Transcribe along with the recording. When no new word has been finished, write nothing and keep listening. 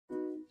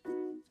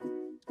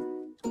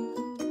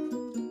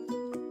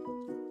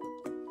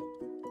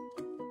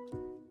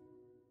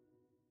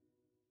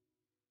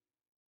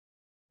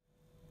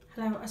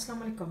Hello,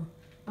 Assalamu alaikum.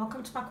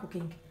 Welcome to my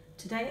cooking.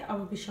 Today I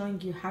will be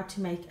showing you how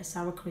to make a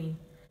sour cream.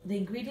 The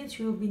ingredients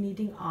you will be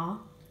needing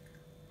are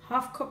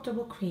half cup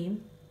double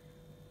cream,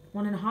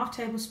 1.5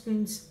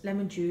 tablespoons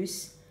lemon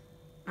juice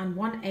and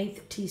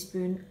 1/8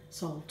 teaspoon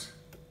salt.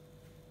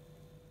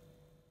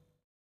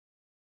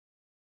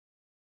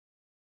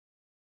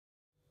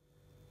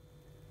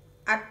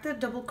 Add the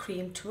double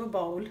cream to a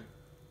bowl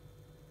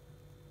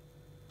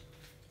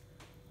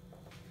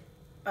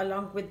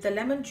along with the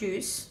lemon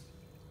juice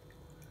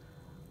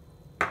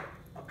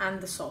and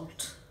the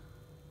salt.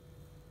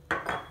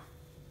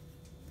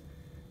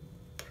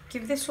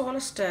 Give this all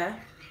a stir.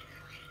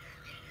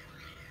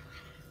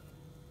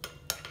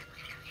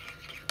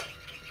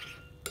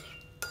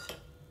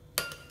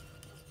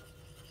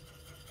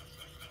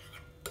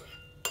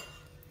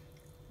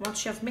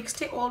 Once you have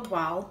mixed it all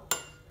well,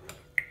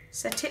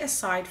 set it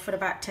aside for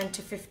about 10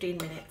 to 15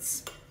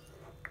 minutes.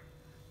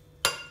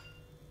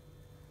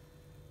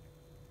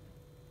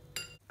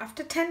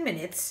 After 10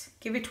 minutes,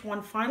 give it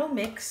one final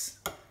mix,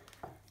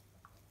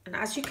 and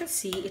as you can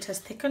see, it has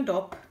thickened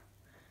up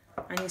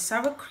and your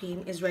sour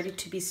cream is ready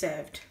to be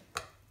served.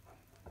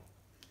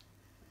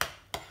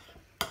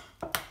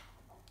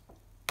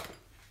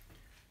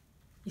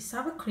 Your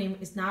sour cream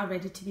is now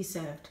ready to be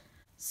served.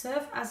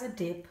 Serve as a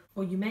dip,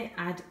 or you may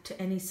add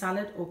to any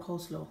salad or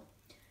coleslaw.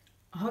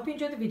 I hope you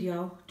enjoyed the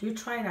video. Do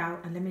try it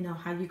out and let me know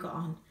how you got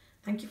on.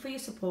 Thank you for your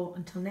support.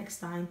 Until next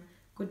time,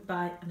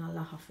 goodbye and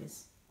Allah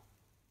Hafiz.